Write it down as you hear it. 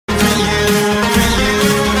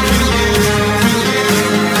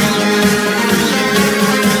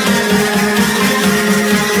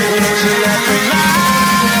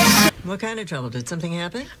kind of trouble? Did something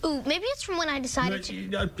happen? Ooh, maybe it's from when I decided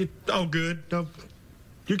to... Oh, good. No,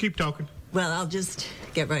 you keep talking. Well, I'll just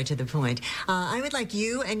get right to the point. I would like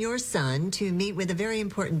you and your son to meet with a very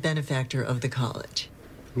important benefactor of the college.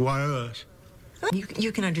 Why us?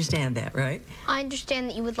 You can understand that, right? I understand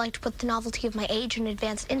that you would like to put the novelty of my age and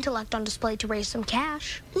advanced intellect on display to raise some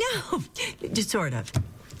cash. No, just sort of.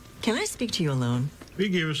 Can I speak to you alone? You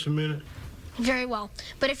give us a minute. Very well.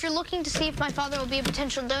 But if you're looking to see if my father will be a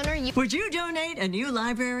potential donor, you... Would you donate a new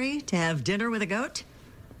library to have dinner with a goat?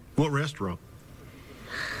 What restaurant?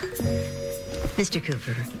 Mr.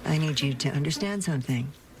 Cooper, I need you to understand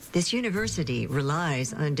something. This university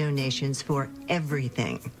relies on donations for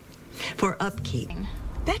everything. For upkeep.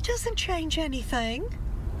 That doesn't change anything.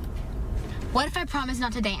 What if I promise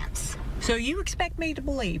not to dance? So you expect me to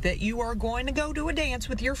believe that you are going to go to a dance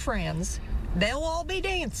with your friends, they'll all be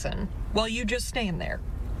dancing, while you just stand there?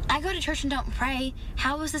 I go to church and don't pray.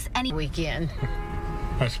 How is this any weekend?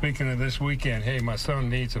 Speaking of this weekend, hey, my son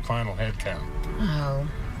needs a final head count. Oh,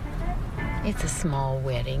 it's a small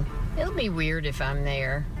wedding. It'll be weird if I'm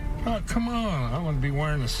there. Oh, come on. I'm going to be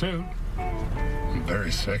wearing a suit. I'm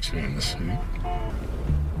very sexy in the suit.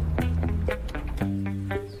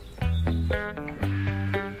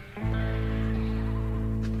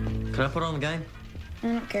 Can I put on the game? I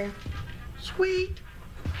don't care. Sweet.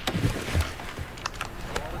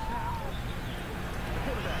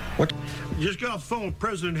 What? Just got off the phone with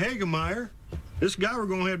President Hagemeyer. This guy we're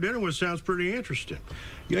going to have dinner with sounds pretty interesting.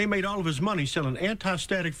 He made all of his money selling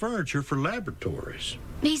anti-static furniture for laboratories.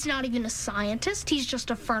 He's not even a scientist. He's just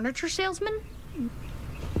a furniture salesman.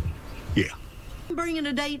 Yeah. I'm bringing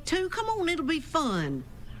a date, too. Come on, it'll be fun.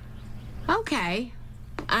 Okay,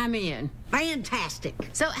 I'm in. Fantastic.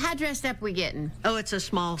 So how dressed up we getting? Oh, it's a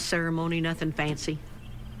small ceremony, nothing fancy.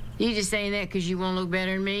 You just saying that because you want to look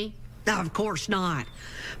better than me? No, of course not.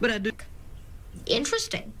 But I do...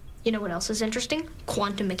 Interesting. You know what else is interesting?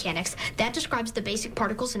 Quantum mechanics. That describes the basic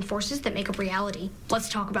particles and forces that make up reality. Let's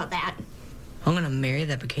talk about that. I'm gonna marry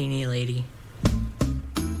that bikini lady.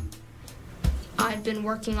 I've been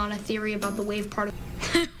working on a theory about the wave particle.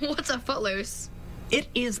 What's a footloose? It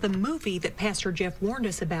is the movie that Pastor Jeff warned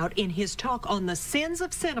us about in his talk on the sins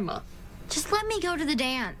of cinema. Just let me go to the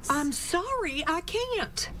dance. I'm sorry, I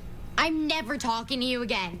can't. I'm never talking to you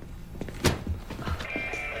again.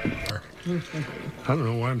 I don't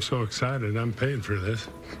know why I'm so excited. I'm paying for this.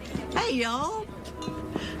 Hey, y'all.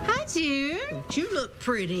 Hi, Jude. You look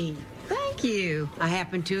pretty. Thank you. I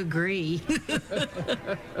happen to agree.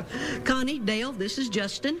 Connie, Dale, this is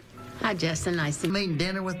Justin. Hi, Justin. Nice to meet you. Meeting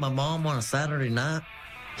dinner with my mom on a Saturday night?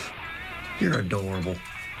 You're adorable.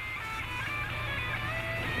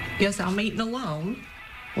 Guess I'm eating alone.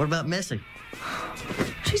 What about Missy?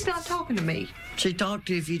 She's not talking to me. She talked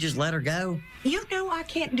to you if you just let her go. You know I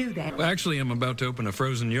can't do that. Actually, I'm about to open a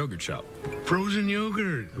frozen yogurt shop. Frozen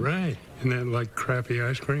yogurt, right. Isn't that like crappy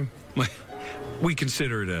ice cream? We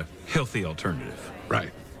consider it a healthy alternative.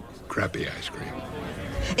 Right. Crappy ice cream.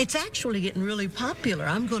 It's actually getting really popular.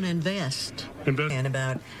 I'm going to invest. And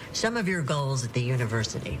about some of your goals at the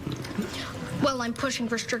university. Well, I'm pushing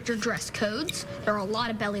for stricter dress codes. There are a lot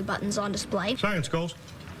of belly buttons on display. Science goals.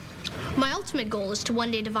 My ultimate goal is to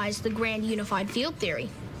one day devise the grand unified field theory.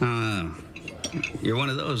 You're one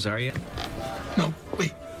of those, are you? No,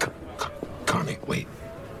 wait. Connie, wait.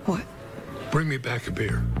 What? Bring me back a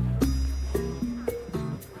beer.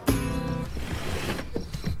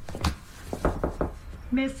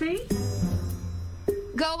 Missy?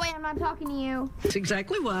 Go away, I'm not talking to you. That's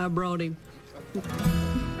exactly why I brought him.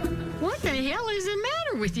 What the hell is the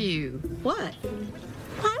matter with you? What?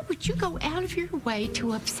 Why would you go out of your way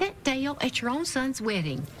to upset Dale at your own son's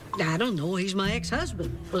wedding? I don't know. He's my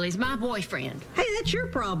ex-husband. Well, he's my boyfriend. Hey, that's your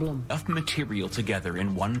problem. Enough material together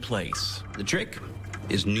in one place. The trick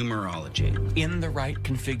is numerology. In the right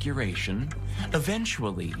configuration,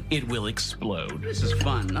 eventually it will explode. This is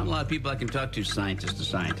fun. Not a lot of people I can talk to, scientist to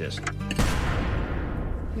scientist.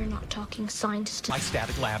 You're not talking scientist to... My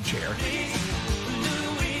static lab chair.